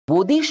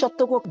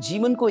बोधिसत्वको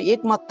जीवनको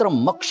एकमात्र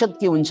मकसद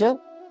के हुन्छ?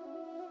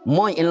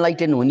 म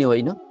इन्लाइटेन हुने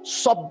होइन,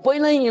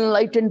 सबैलाई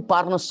इन्लाइटेन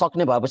पार्न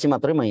सक्ने भएपछि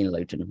मात्रै म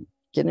इन्लाइटेन हुँ।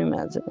 किन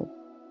इमेजिन?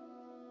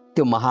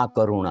 त्यो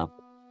महाकरुणा।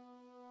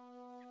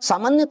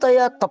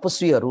 सामान्यतया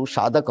तपस्वीहरू,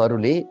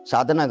 साधकहरूले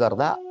साधना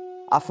गर्दा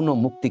आफ्नो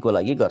मुक्तिको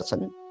लागि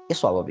गर्छन्, यो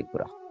स्वाभाविक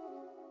कुरा।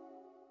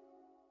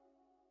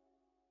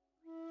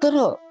 तर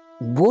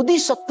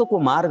बोधिसत्वको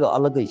मार्ग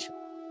अलगै छ।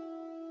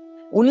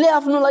 उनले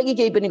आफ्नो लागि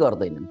केही पनि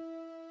गर्दैनन्,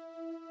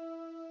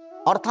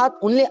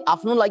 अर्थात् उनले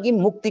आफ्नो लागि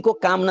मुक्तिको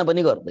कामना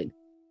पनि गर्दैन,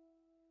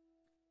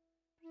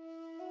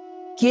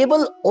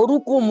 केवल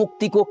अरूको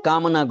मुक्तिको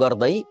कामना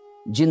गर्दै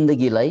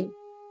जिन्दगीलाई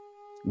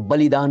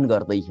बलिदान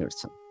गर्दै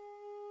हिँड्छन्।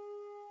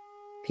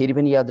 फेरि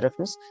पनि याद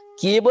राख्नुहोस्,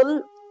 केवल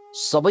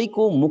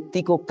सबैको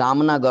मुक्तिको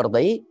कामना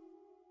गर्दै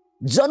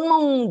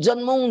जन्मौं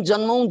जन्मौं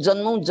जन्मौं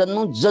जन्मौं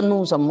जन्मौं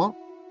जन्मौंसम्म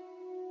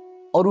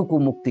अरूको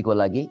मुक्तिको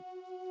लागि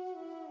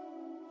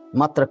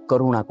मात्र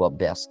करुणाको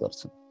अभ्यास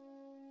गर्छन्।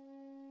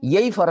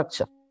 यही फरक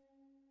छ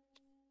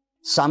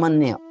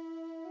सामान्य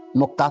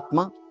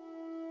मुक्तात्मा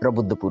र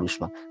बुद्ध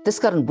पुरुषमा।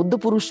 त्यसकारण बुद्ध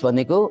पुरुष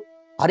भनेको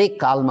हरेक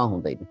कालमा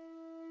हुँदैन,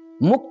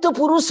 मुक्त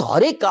पुरुष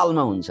हरेक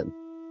कालमा हुन्छन्।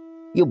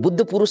 यो बुद्ध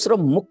पुरुष र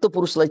मुक्त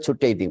पुरुषलाई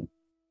छुट्याइदिउँ,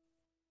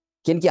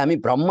 किनकि हामी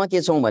भ्रममा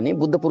के छौँ भने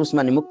बुद्ध पुरुष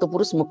माने मुक्त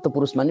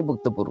पुरुष माने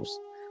बुद्ध पुरुष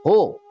हो।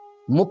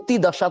 मुक्ति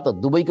दशा त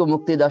दुवैको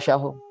मुक्ति दशा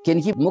हो,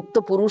 किनकि मुक्त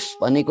पुरुष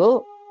भनेको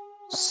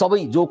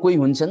सबै जो कोही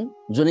हुन्छन्,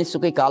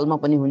 जुनैसुकै कालमा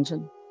पनि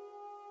हुन्छन्।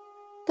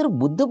 तर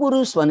बुद्ध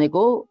पुरुष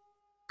भनेको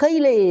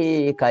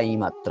कहिले काहीँ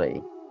मात्रै,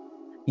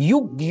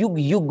 युग युग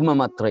युगमा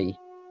मात्रै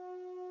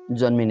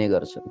जन्मिने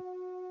गर्छन्।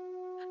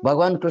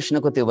 भगवान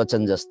कृष्णको त्यो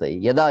वचन जस्तै,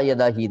 यदा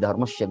यदा हि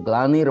धर्मस्य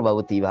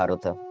ग्लानिर्भवति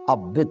भारत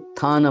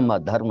अभ्युत्थानम्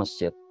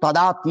अधर्मस्य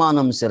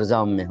तदात्मानं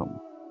सृजाम्यहम्।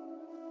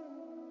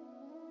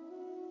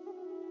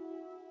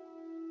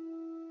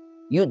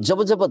 यो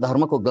जब जब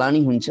धर्मको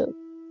ग्लानि हुन्छ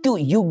त्यो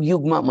युग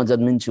युगमा म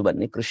जन्मिन्छु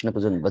भन्ने कृष्णको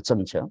जुन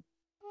वचन छ,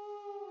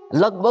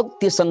 लगभग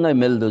त्योसँगै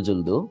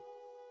मिल्दोजुल्दो।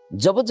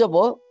 जब जब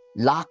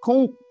लाखौं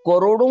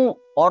करोडौं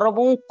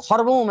अरबौं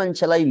खर्बौं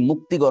मान्छेलाई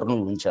मुक्ति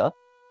गर्नुहुन्छ,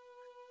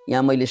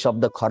 यहाँ मैले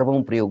शब्द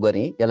खर्बौं प्रयोग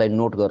गरेँ, यसलाई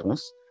नोट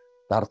गर्नुहोस्।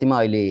 धरतीमा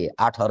अहिले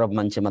 8 अरब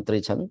मान्छे मात्रै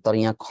छन्, तर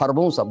यहाँ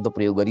खर्बौं शब्द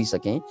प्रयोग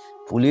गरिसकेँ।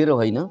 भुलेर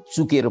होइन,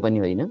 चुकेर पनि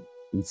होइन,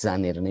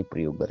 जानेर नै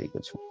प्रयोग गरेको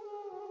छु।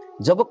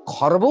 जब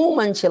खर्बौं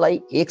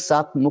मान्छेलाई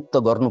एकसाथ मुक्त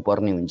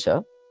गर्नुपर्ने हुन्छ,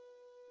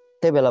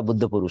 त्यही बेला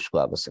बुद्ध पुरुषको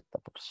आवश्यकता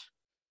पर्छ।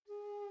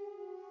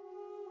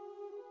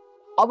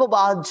 अब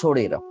वाद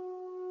छोडेर,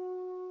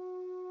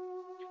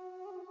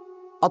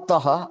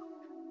 अतः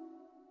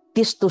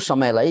त्यस्तो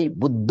समयलाई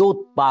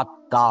बुद्धोत्पाद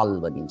काल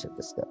भनिन्छ।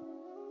 त्यसका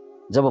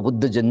जब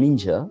बुद्ध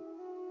जन्मिन्छ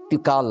त्यो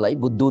काललाई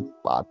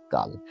बुद्धोत्पाद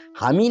काल।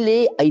 हामीले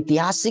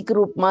ऐतिहासिक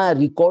रूपमा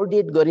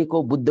रिकर्डेड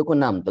गरेको बुद्धको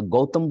नाम त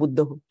गौतम बुद्ध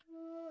हो,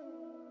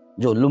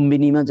 जो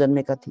लुम्बिनीमा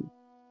जन्मेका थिए,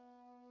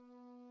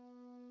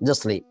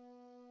 जसले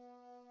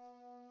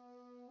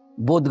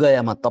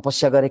बोधगयामा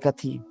तपस्या गरेका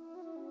थिए,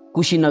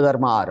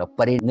 कुशीनगरमा आएर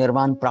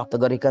परिनिर्वाण प्राप्त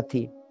गरेका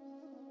थिए।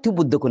 त्यो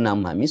बुद्धको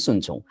नाम हामी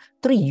सुन्छौं।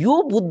 तर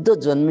यो बुद्ध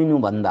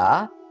जन्मिनुभन्दा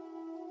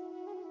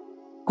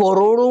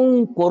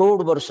करोडौं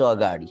करोड वर्ष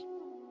अगाडि,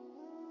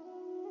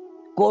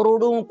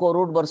 करोडौं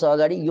करोड वर्ष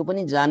अगाडि, यो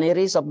पनि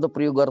जानेरै शब्द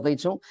प्रयोग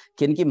गर्दैछौँ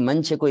किनकि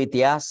मान्छेको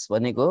इतिहास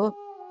भनेको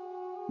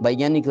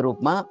वैज्ञानिक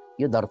रूपमा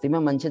यो धरतीमा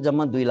मान्छे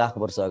जम्मा 2 लाख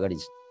वर्ष अगाडि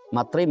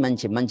मात्रै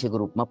मान्छेको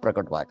रूपमा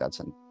प्रकट भएका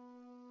छन्।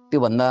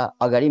 त्योभन्दा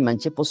अगाडि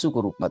मान्छे पशुको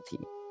रूपमा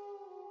थिए।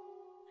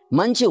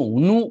 मान्छे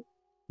हुनु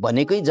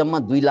भनेकै जम्मा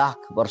 2 लाख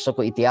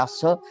वर्षको इतिहास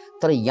छ।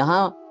 तर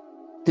यहाँ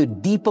त्यो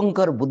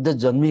दीपङ्कर बुद्ध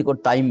जन्मेको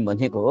टाइम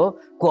भनेको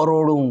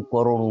करोडौं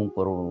करोडौं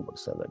करोडौं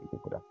वर्ष अगाडिको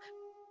कुरा।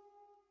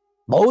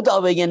 बहुत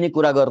अवैज्ञानिक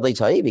कुरा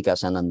गर्दैछ है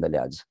विकासानन्दले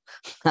आज।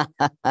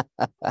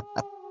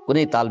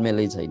 कुनै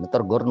तालमेलै छैन,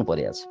 तर गर्नु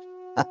पर्या छ।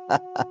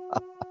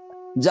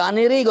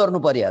 जानेरै गर्नु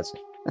पर्या छ।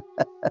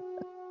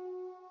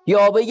 यो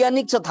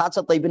अवैज्ञानिक छ, थाहा छ,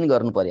 तै पनि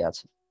गर्नु पर्या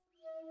छ।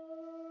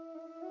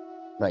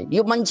 राइट,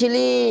 यो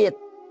मान्छेले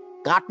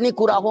काट्ने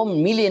कुरा हो,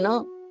 मिलेन,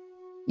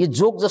 यो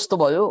जोक जस्तो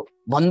भयो,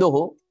 भन्दो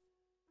हो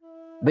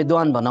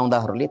विद्वान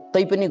बनाउँदाहरूले,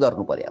 तै पनि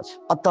गर्नु पर्या छ।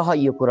 अतः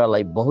यो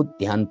कुरालाई बहुत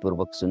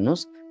ध्यानपूर्वक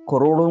सुन्नुहोस्।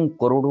 करोडौं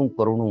करोडौं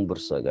करोडौं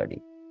वर्ष अगाडि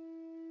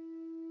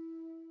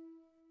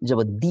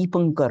जब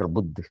दीपङ्कर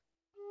बुद्ध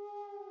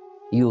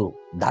यो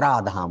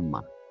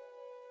धराधाममा,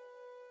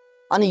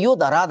 अनि यो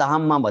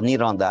धराधाममा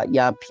भनिरहँदा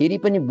यहाँ फेरि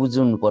पनि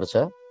बुझ्नुपर्छ,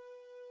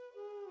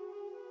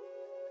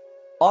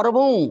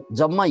 अरबौं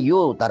जम्मा यो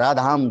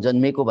धराधाम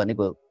जन्मेको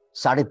भनेको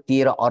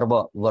 13.5 अर्ब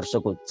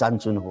वर्षको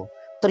चान्चुन हो।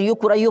 तर यो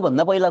कुरा यो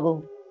भन्दा पहिलाको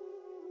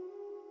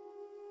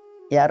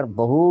यार,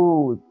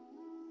 बहुत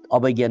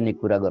अवैज्ञानिक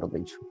कुरा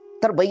गर्दैछु,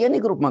 तर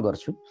वैज्ञानिक रूपमा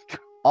गर्छु।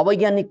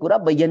 अवैज्ञानिक कुरा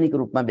वैज्ञानिक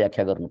रूपमा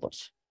व्याख्या गर्नुपर्छ।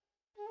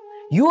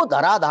 यो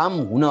धराधाम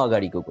हुन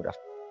अगाडिको कुरा,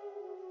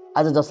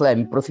 आज जसलाई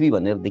हामी पृथ्वी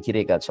भनेर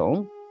देखिरहेका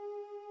छौँ,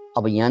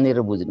 अब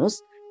यहाँनिर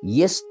बुझ्नुहोस्,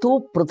 यस्तो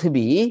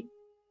पृथ्वी,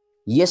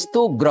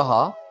 यस्तो ग्रह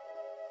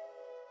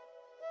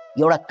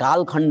एउटा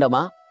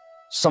कालखण्डमा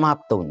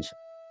समाप्त हुन्छ,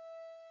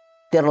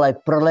 त्यसलाई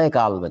प्रलय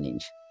काल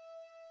भनिन्छ।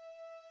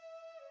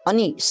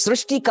 अनि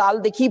सृष्टि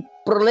कालदेखि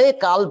प्रलय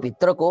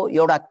कालभित्रको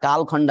एउटा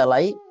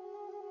कालखण्डलाई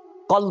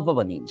कल्प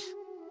भनिन्छ।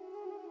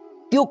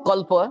 त्यो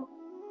कल्प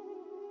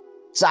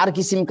 4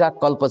 किसिमका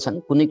कल्प छन्।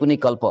 कुनै कुनै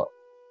कल्प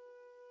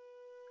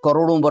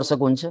करोडौं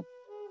वर्षको हुन्छ,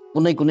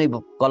 कुनै कुनै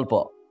कल्प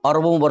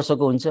अरबौं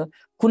वर्षको हुन्छ,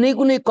 कुनै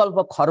कुनै कल्प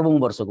खरबौं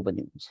वर्षको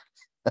पनि हुन्छ।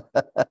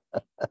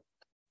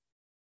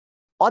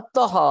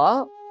 अतः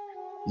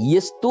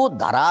यस्तो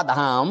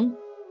धराधाम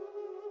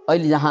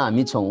अहिले जहाँ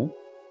हामी छौँ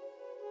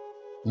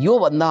यो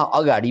भन्दा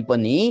अगाडि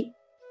पनि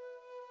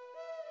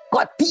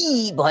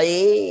कति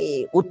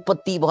भए,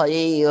 उत्पत्ति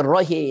भए,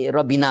 रहे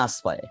र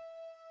विनाश भए,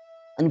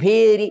 अनि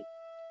फेरि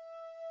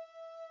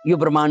यो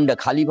ब्रह्माण्ड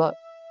खाली भयो,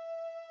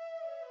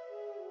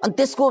 अनि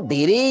त्यसको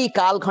धेरै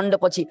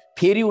कालखण्डपछि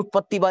फेरि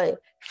उत्पत्ति भए,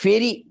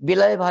 फेरि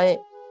विलय भए,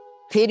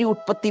 फेरि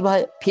उत्पत्ति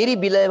भए, फेरि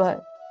विलय भए।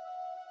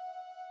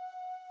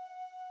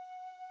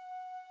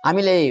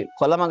 हामीले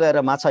खोलामा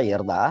गएर माछा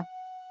हेर्दा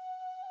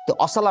त्यो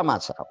असला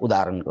माछा,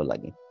 उदाहरणको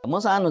लागि म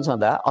सानो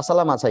छँदा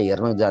असला माछा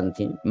हेर्न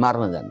जान्थेँ,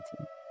 मार्न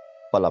जान्थेँ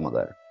खोलामा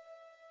गएर।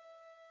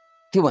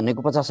 त्यो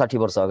भनेको 50-60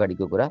 वर्ष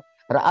अगाडिको कुरा,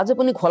 र आज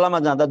पनि खोलामा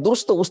जाँदा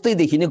दुरुस्त उस्तै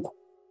देखिने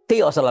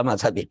त्यही असला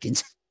माछा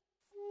देखिन्छ।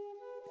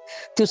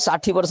 त्यो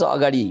 60 वर्ष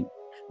अगाडि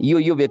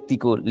यो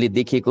व्यक्तिकोले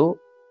देखेको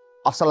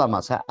असला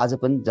माछा आज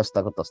पनि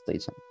जस्ताको तस्तै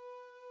छ।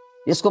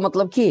 यसको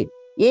मतलब के?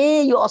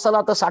 यो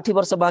असला त 60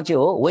 वर्ष बाँच्यो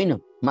हो? होइन,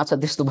 माछा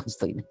त्यस्तो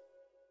बाँच्दैन,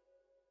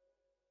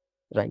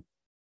 राइट?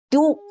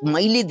 त्यो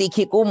मैले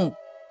देखेको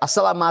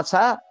असला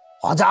माछा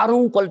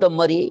हजारौं पल्ट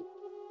मरे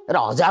र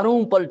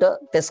हजारौं पल्ट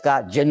त्यसका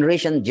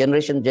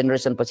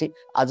जेनेरेसन पछि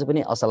आज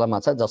पनि असला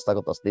माछा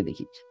जस्ताको तस्तै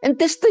देखिन्छ। अनि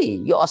त्यस्तै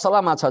यो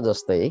असला माछा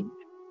जस्तै,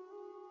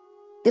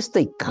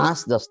 त्यस्तै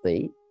घाँस जस्तै,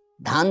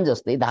 धान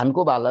जस्तै,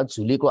 धानको बाला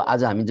झुलेको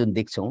आज हामी जुन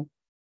देख्छौँ,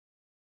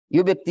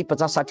 यो व्यक्ति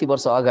 50-60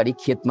 वर्ष अगाडि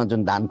खेतमा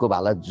जुन धानको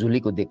भाला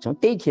झुलेको देख्छौँ,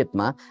 त्यही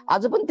खेतमा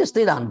आज पनि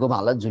त्यस्तै धानको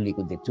भाला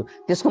झुलेको देख्छु।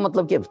 त्यसको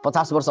मतलब के?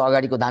 50 वर्ष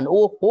अगाडिको धान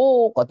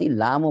ओहो कति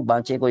लामो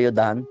बाँचेको यो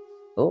धान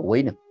हो?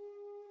 होइन,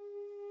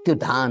 त्यो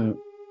धान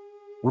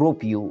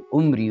रोपियो,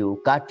 उम्रियो,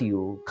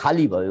 काटियो,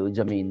 खाली भयो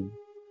जमिन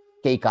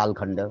केही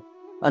कालखण्ड,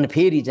 अनि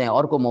फेरि चाहिँ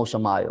अर्को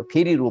मौसम आयो,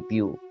 फेरि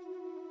रोपियो।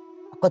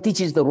 कति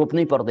चिज त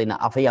रोप्नै पर्दैन,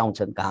 आफै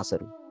आउँछन्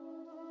घाँसहरू।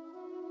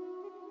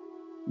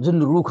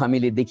 जुन रुख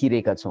हामीले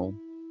देखिरहेका छौँ,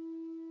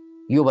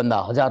 योभन्दा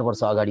 1000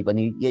 वर्ष अगाडि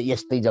पनि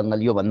यस्तै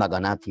जङ्गल योभन्दा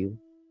घना थियो,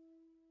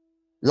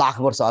 लाख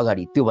वर्ष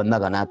अगाडि त्योभन्दा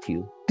घना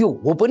थियो। त्यो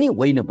हो पनि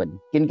होइन पनि,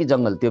 किनकि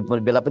जङ्गल त्यो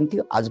बेला पनि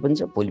थियो, आज पनि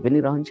छ, भोलि पनि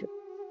रहन्छ,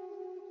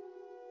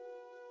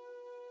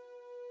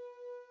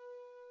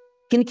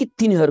 किनकि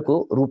तिनीहरूको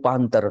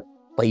रूपान्तर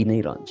भइ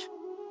नै रहन्छ।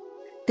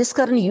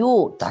 त्यसकारण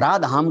यो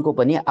धराधामको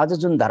पनि आज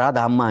जुन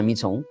धराधाममा हामी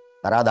छौँ,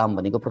 धराधाम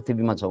भनेको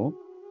पृथ्वीमा छौँ,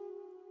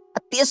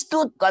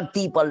 त्यस्तो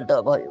कतिपल्ट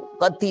भयो,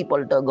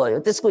 कतिपल्ट गयो,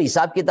 त्यसको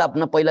हिसाब किताब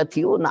न पहिला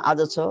थियो, न आज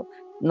छ,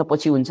 न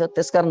पछि हुन्छ।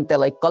 त्यसकारण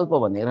त्यसलाई कल्प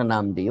भनेर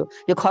नाम दियो।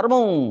 यो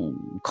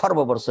खर्ब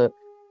वर्ष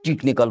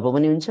टिक्ने कल्प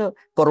पनि हुन्छ,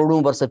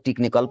 करोडौं वर्ष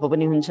टिक्ने कल्प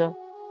पनि हुन्छ,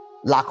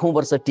 लाखौं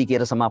वर्ष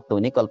टिकेर समाप्त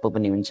हुने कल्प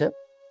पनि हुन्छ।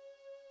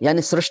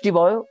 यानि सृष्टि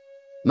भयो,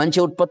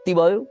 मान्छे उत्पत्ति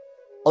भयो,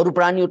 अरू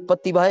प्राणी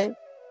उत्पत्ति भए,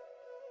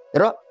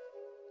 र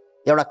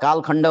एउटा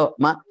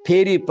कालखण्डमा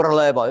फेरि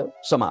प्रलय भयो,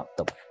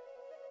 समाप्त भयो।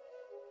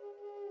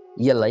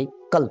 यसलाई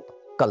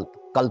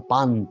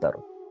कल्पान्तर।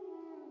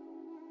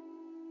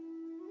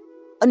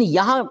 अनि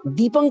यहाँ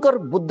दीपङ्कर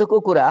बुद्धको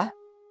कुरा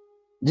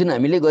जुन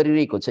हामीले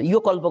गरिरहेको छ, यो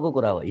कल्पको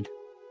कुरा होइन।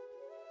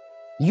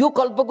 यो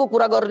कल्पको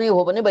कुरा गर्ने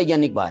हो भने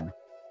वैज्ञानिक भएन,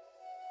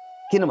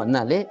 किन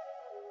भन्नाले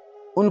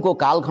उनको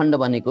कालखण्ड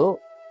भनेको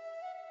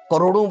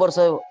करोडौं वर्ष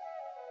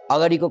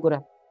अगाडिको कुरा।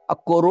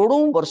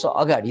 करोडौं वर्ष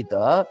अगाडि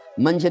त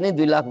मान्छे नै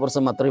 2 लाख वर्ष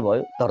मात्रै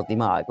भयो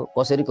धरतीमा आएको,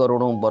 कसरी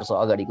करोडौं वर्ष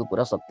अगाडिको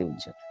कुरा सत्य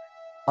हुन्छ?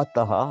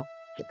 अतः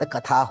यो त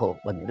कथा हो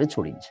भनेर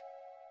छोडिन्छ।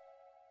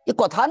 यो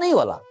कथा नै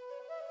होला,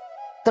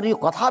 तर यो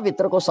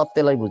कथाभित्रको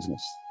सत्यलाई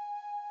बुझ्नुहोस्।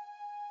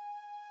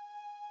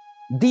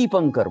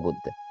 दीपङ्कर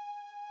बुद्ध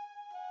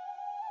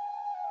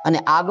अनि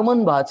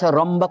आगमन भएछ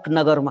रम्बक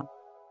नगरमा।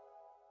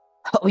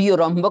 अब यो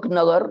रम्बक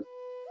नगर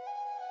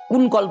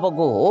कुन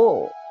कल्पको हो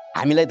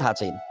हामीलाई थाहा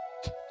छैन,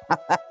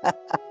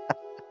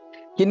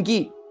 किनकि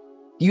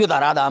यो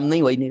धराधाम नै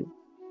होइन,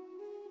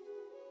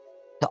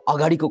 त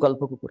अगाडिको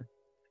कल्पको कुरा।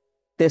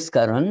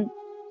 त्यसकारण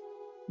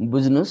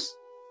बुझ्नुहोस्,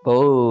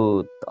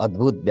 बहुत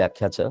अद्भुत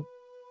व्याख्या छ,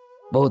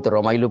 बहुत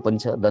रमाइलो पनि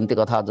छ, दन्ते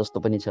कथा जस्तो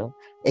पनि छ,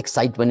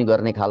 एक्साइट पनि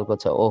गर्ने खालको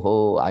छ।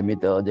 ओहो, हामी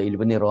त जहिले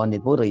पनि रहने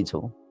पो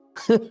रहेछौँ।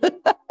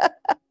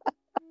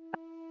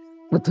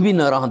 पृथ्वी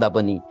नरहँदा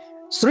पनि,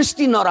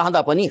 सृष्टि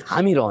नरहँदा पनि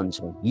हामी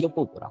रहन्छौँ, यो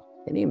पो कुरा।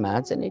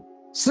 नि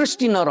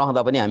सृष्टि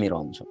नरहँदा पनि हामी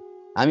रहन्छौँ।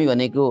 हामी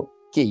भनेको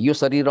के यो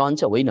शरीर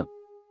रहन्छ? होइन,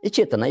 यो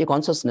चेतना, यो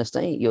कन्सियसनेस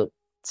चाहिँ यो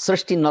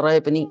सृष्टि नरहे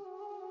पनि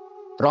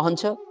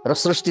रहन्छ, र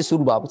सृष्टि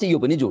सुरु भएपछि यो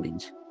पनि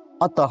जोडिन्छ।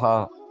 अतः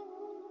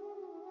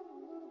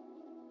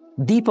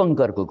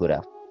दीपङ्करको कुरा,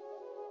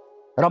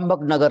 रम्बक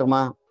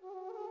नगरमा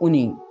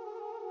उनी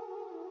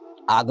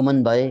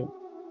आगमन भए,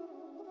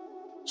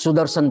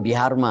 सुदर्शन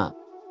विहारमा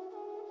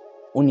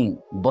उनी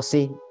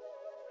बसे,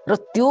 र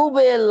त्यो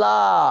बेला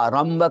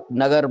रम्बक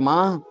नगरमा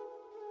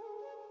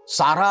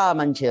सारा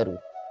मान्छेहरू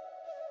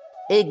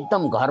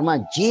एकदम घरमा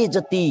जे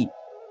जति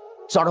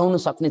चढाउन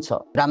सक्ने छ,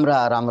 राम्रा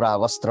राम्रा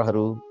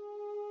वस्त्रहरू,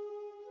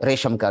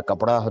 रेशमका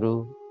कपडाहरू,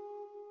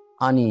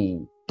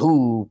 अनि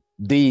धूप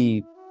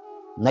दीप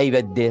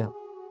नैवेद्य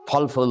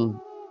फलफुल,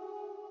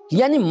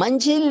 यानी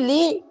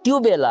मान्छेले त्यो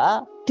बेला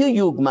त्यो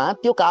युगमा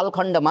त्यो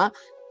कालखण्डमा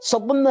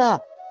सबभन्दा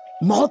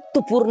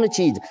महत्त्वपूर्ण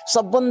चिज,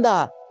 सबभन्दा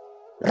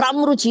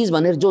राम्रो चिज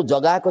भनेर जो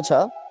जगाएको छ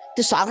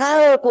त्यो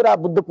सारा कुरा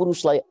बुद्ध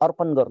पुरुषलाई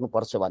अर्पण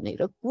गर्नुपर्छ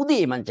भनेर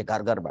कुदे मान्छे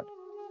घर घरबाट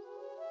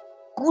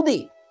कुदे।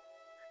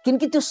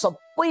 किनकि त्यो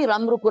सबै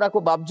राम्रो कुराको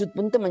बावजुद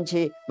पनि त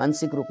मान्छे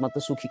मानसिक रूपमा त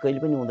सुखी कहिले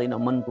पनि हुँदैन,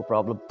 मनको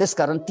प्रब्लम।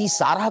 त्यसकारण ती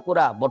सारा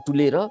कुरा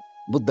बटुलेर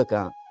बुद्ध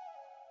कहाँ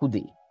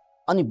कुदे।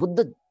 अनि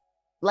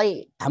बुद्धलाई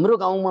हाम्रो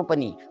गाउँमा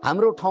पनि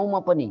हाम्रो ठाउँमा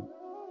पनि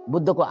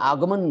बुद्धको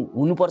आगमन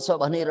हुनुपर्छ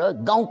भनेर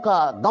गाउँका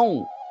गाउँ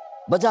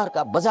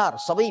बजारका बजार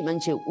सबै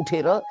मान्छे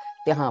उठेर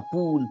त्यहाँ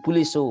पुल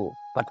पुलिसो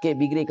भट्के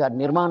बिग्रेका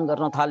निर्माण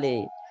गर्न थाले।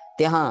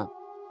 त्यहाँ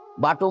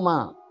बाटोमा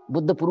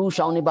बुद्ध पुरुष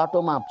आउने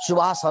बाटोमा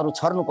सुवासहरू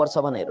छर्नुपर्छ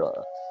भनेर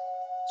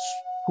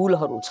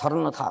फुलहरू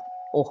छर्न थाले।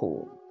 ओहो,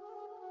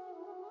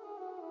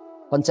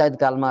 पञ्चायत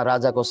कालमा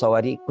राजाको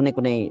सवारी कुनै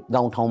कुनै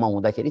गाउँठाउँमा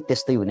हुँदाखेरि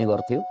त्यस्तै हुने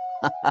गर्थ्यो।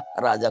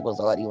 राजाको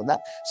सवारी हुँदा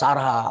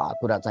सारा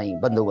कुरा चाहिँ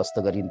बन्दोबस्त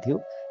गरिन्थ्यो।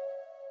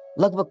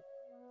 लगभग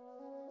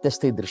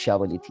त्यस्तै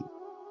दृश्यावली थियो।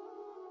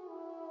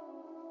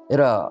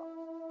 र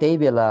त्यही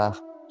बेला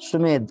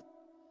सुमेध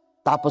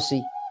तापसी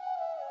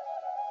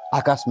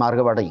आकाश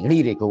मार्गबाट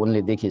हिँडिरहेको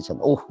उनले देखेछन्।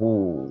 ओहो,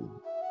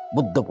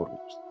 बुद्ध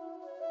पुरुष,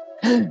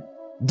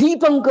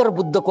 दीपङ्कर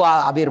बुद्धको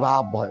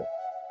आविर्भाव भयो।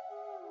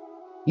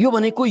 यो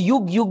भनेको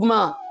युग युगमा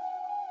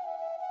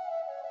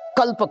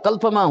कल्प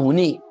कल्पमा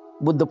हुने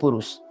बुद्ध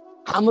पुरुष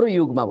हाम्रो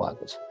युगमा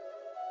भएको छ।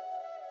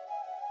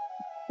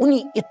 उनी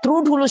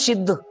यत्रो ठुलो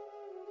सिद्ध,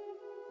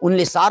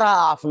 उनले सारा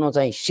आफ्नो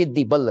चाहिँ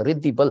सिद्धि बल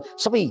रिद्धि बल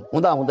सबै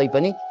हुँदा हुँदै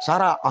पनि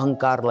सारा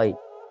अहङ्कारलाई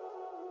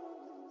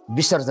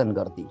विसर्जन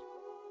गर्दिए।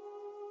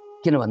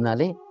 किन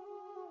भन्नाले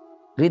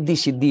रिद्धि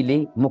सिद्धिले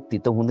मुक्ति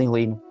त हुँदै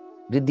होइन,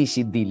 रिद्धि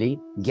सिद्धिले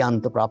ज्ञान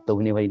त प्राप्त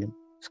हुने होइन,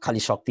 खालि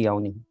शक्ति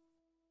आउने।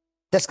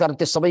 त्यसकारण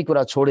त्यो सबै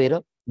कुरा छोडेर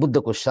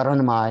बुद्धको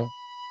शरणमा आए।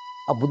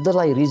 अब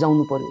बुद्धलाई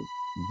रिजाउनु पर्यो।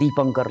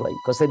 दीपङ्करलाई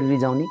कसरी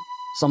रिजाउने?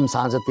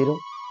 समसाँझतिर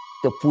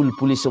त्यो पुल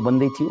पुलिसो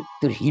बन्दै थियो,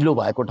 त्यो हिलो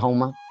भएको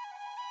ठाउँमा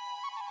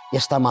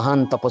यस्ता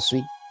महान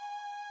तपस्वी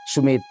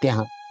सुमेध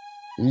त्यहाँ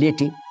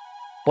लेटे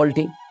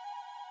पल्टे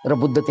र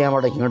बुद्ध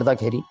त्यहाँबाट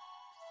हिँड्दाखेरि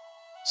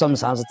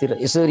समसाँझतिर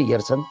यसरी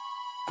हेर्छन्,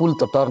 पुल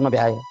त टर्न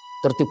भ्यायो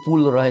तर त्यो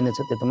पुल रहेनछ,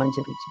 त्यो त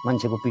मान्छे रहेछ,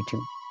 मान्छेको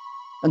पिठ्यौँ।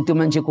 अनि त्यो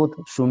मान्छे को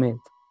त? सुमेध।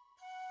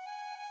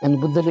 अनि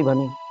बुद्धले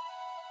भने,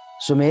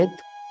 सुमेध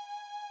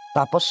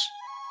तापस,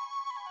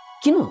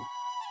 किन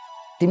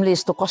तिमीले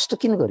यस्तो कष्ट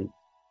किन गर्यौ?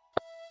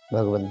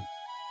 भगवान,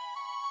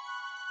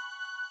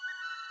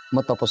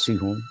 म तपस्वी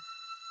हुँ,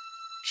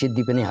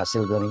 सिद्धि पनि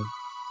हासिल गरेँ,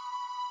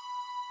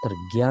 तर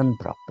ज्ञान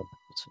प्राप्त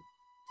भएको छ।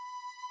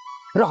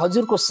 र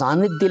हजुरको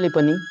सानिध्यले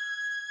पनि,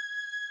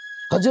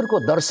 हजुरको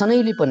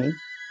दर्शनैले पनि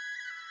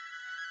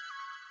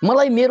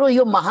मलाई मेरो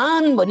यो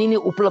महान भनिने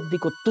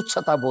उपलब्धिको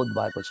तुच्छता बोध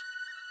भएको छ।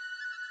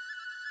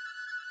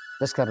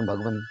 त्यसकारण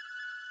भगवान,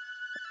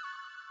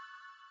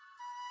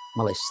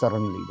 मलाई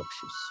शरण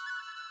लिइबक्सियोस्।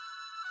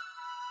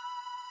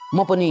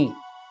 म पनि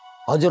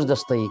हजुर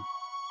जस्तै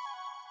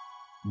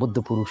बुद्ध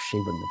पुरुष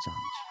बन्न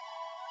चाहन्छु।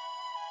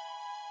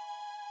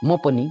 म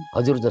पनि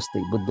हजुर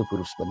जस्तै बुद्ध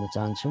पुरुष बन्न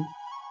चाहन्छु।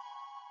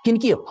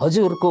 किनकि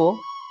हजुरको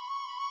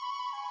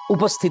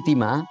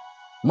उपस्थितिमा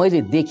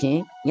मैले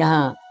देखेँ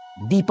यहाँ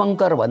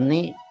दीपङ्कर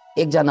भन्ने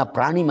एकजना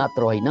प्राणी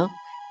मात्र होइन,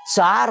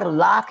 4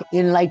 लाख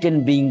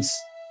एनलाइटेन बिङ्स,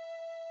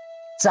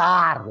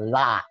 4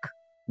 लाख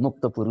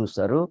मुक्त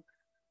पुरुषहरू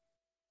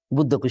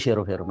बुद्धको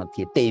सेरोफेरोमा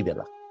थिए त्यही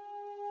बेला।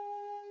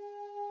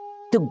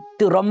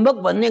 त्यो रम्बक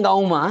भन्ने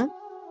गाउँमा,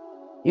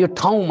 यो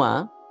ठाउँमा,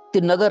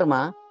 त्यो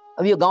नगरमा,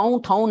 अब यो गाउँ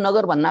ठाउँ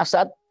नगर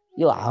भन्नासाथ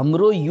यो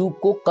हाम्रो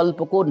युगको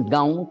कल्पको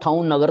गाउँ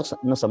ठाउँ नगर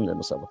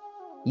नसम्झनुहोस्। अब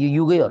यो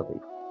युगै अर्को।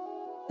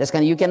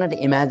 त्यसकारण you cannot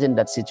imagine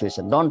that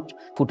situation, don't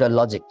put a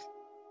logic.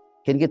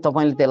 किनकि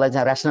तपाईँले त्यसलाई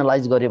चाहिँ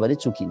ऱ्यासनलाइज गर्यो भने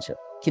चुकिन्छ।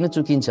 किन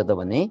चुकिन्छ त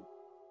भने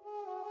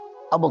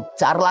अब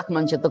 4 लाख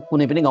मान्छे त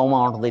कुनै पनि गाउँमा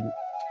अँट्दैन।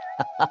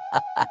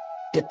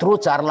 त्यत्रो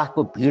 4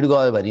 लाखको भिड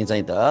गयो भने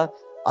चाहिँ त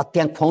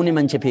त्यहाँ खुवाउने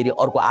मान्छे फेरि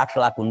अर्को 8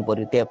 लाख हुनु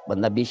पर्यो,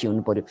 त्यहाँभन्दा बेसी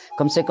हुनु पर्यो,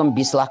 कमसेकम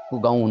 20 लाखको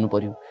गाउँ हुनु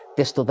पर्यो।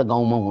 त्यस्तो त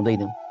गाउँमा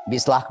हुँदैन।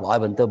 20 लाख भयो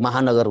भने त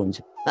महानगर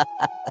हुन्छ।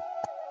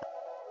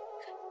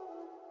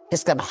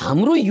 त्यसकारण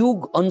हाम्रो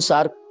युग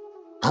अनुसार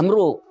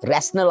हाम्रो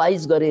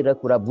ऱ्यासनलाइज गरेर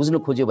कुरा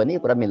बुझ्न खोज्यो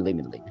भने कुरा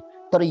मिल्दैन।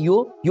 तर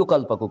यो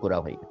कल्पको कुरा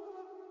होइन,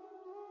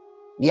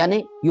 यानी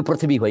यो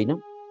पृथ्वी होइन,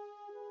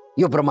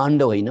 यो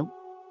ब्रह्माण्ड होइन।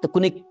 त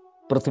कुनै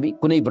पृथ्वी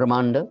कुनै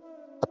ब्रह्माण्ड,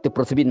 त्यो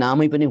पृथ्वी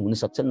नामै पनि हुन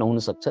सक्छ नहुन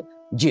सक्छ,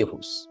 जे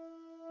होस्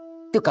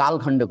त्यो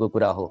कालखण्डको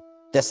कुरा हो।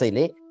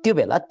 त्यसैले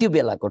त्यो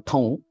बेलाको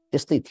ठाउँ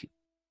त्यस्तै थियो।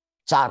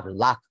 4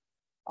 लाख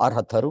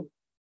अर्हतहरू,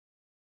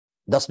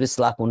 10-20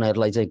 लाख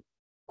उनीहरूलाई चाहिँ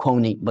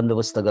खुवाउने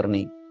बन्दोबस्त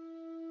गर्ने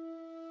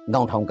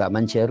गाउँठाउँका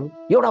मान्छेहरू।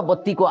 एउटा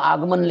बत्तीको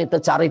आगमनले त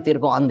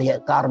चारैतिरको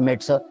अन्धकार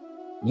मेट्छ।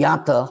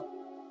 यहाँ त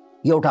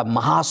एउटा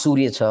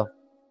महासूर्य छ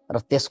र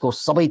त्यसको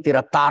सबैतिर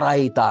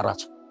तारै तारा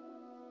छ,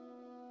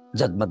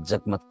 जगमग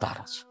जगमग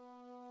तारा छ।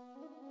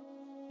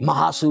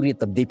 महासूर्य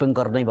त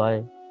दीपङ्कर नै भए,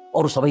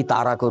 अरू सबै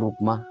ताराको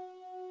रूपमा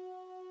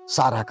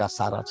साराका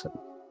सारा छन्।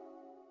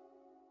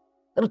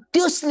 र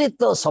त्यसले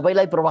त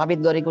सबैलाई प्रभावित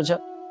गरेको छ।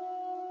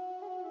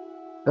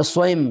 र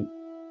स्वयं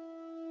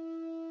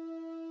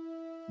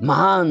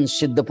महान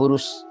सिद्ध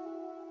पुरुष,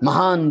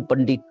 महान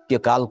पण्डित त्यो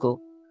कालको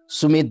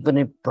सुमेध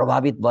पनि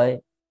प्रभावित भए,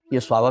 यो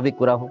स्वाभाविक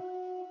कुरा हो।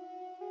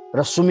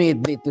 र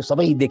सुमेधले त्यो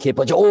सबै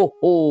देखेपछि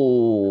ओहो,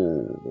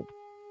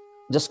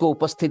 जसको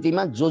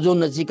उपस्थितिमा जो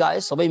नजिक आए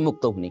सबै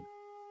मुक्त हुने,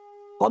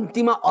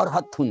 कम्तीमा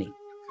अर्हत हुने।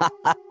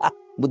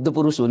 बुद्ध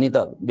पुरुष हुने त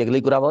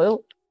बेग्लै कुरा भयो,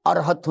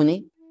 अर्हत हुने,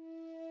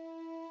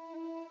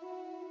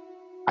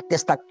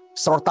 त्यस्ता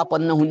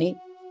श्रोतापन्न हुने,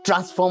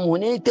 ट्रान्सफर्म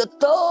हुने, त्यो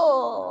त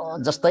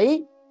जस्तै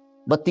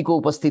बत्तीको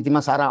उपस्थितिमा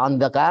सारा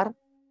अन्धकार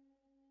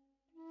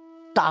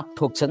ताप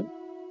ठोक्छन्,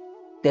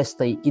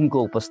 त्यस्तै यिनको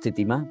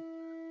उपस्थितिमा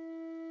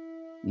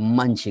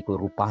मान्छेको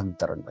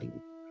रूपान्तरण भयो।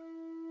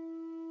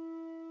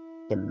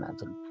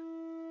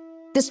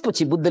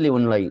 त्यसपछि बुद्धले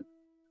उनलाई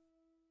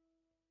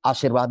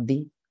आशीर्वाद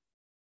दिए,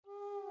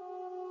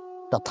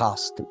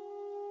 तथास्तु,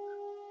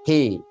 हे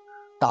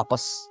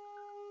तापस,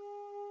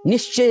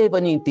 निश्चय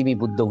पनि तिमी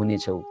बुद्ध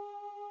हुनेछौ,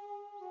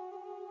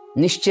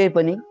 निश्चय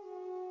पनि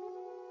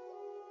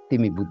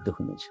तिमी बुद्ध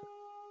हुनेछौ,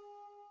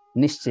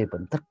 निश्चय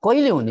पनि। तर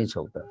कहिले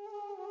हुनेछौ त?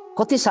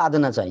 कति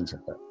साधना चाहिन्छ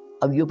त?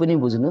 अब यो पनि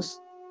बुझ्नुस्,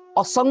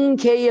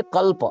 असङ्ख्येय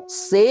कल्प,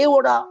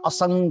 सेवटा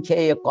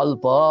असङ्ख्येय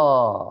कल्प,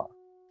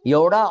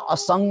 एउटा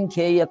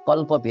असङ्ख्येय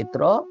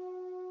कल्पभित्र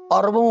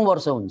अर्बौं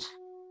वर्ष हुन्छ,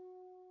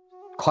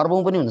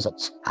 खर्बौं पनि हुन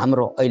सक्छ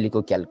हाम्रो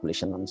अहिलेको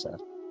क्याल्कुलेसन अनुसार।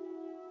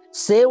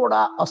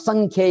 सेवटा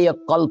असङ्ख्येय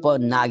कल्प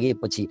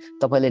नागेपछि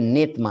तपाईँले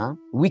नेटमा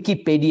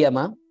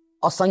विकिपेडियामा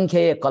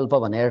असङ्ख्येय कल्प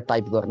भनेर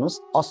टाइप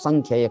गर्नुहोस्,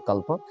 असङ्ख्येय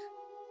कल्प,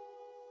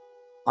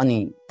 अनि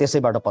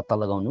त्यसैबाट पत्ता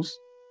लगाउनुहोस्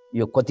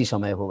यो कति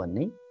समय हो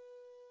भन्ने।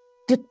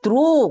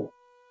 त्यत्रो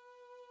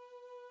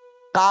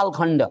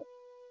कालखण्ड,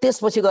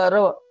 त्यसपछि गएर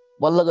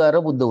बल्ल गएर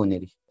बुद्ध हुने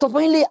रे।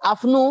 तपाईँले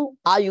आफ्नो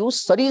आयु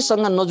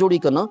शरीरसँग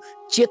नजोडिकन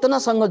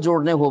चेतनासँग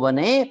जोड्ने हो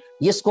भने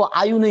यसको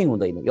आयु नै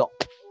हुँदैन, यो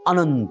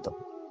अनन्त।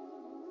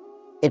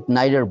 It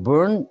neither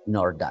burn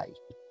nor die.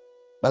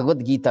 भगवत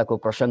गीताको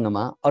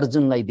प्रसङ्गमा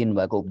अर्जुनलाई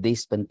दिनुभएको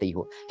उपदेश पनि त्यही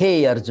हो।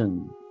 हे अर्जुन,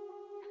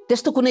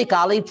 त्यस्तो कुनै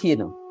कालै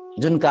थिएन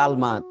जुन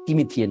कालमा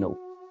तिमी थिएनौ,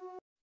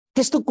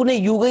 त्यस्तो कुनै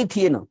युगै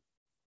थिएन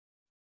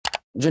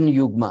जुन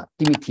युगमा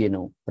तिमी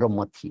थिएनौ र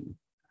म थिएँ।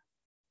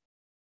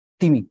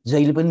 तिमी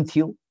जहिले पनि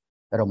थियौ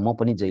र म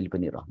पनि जहिले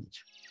पनि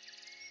रहनेछु।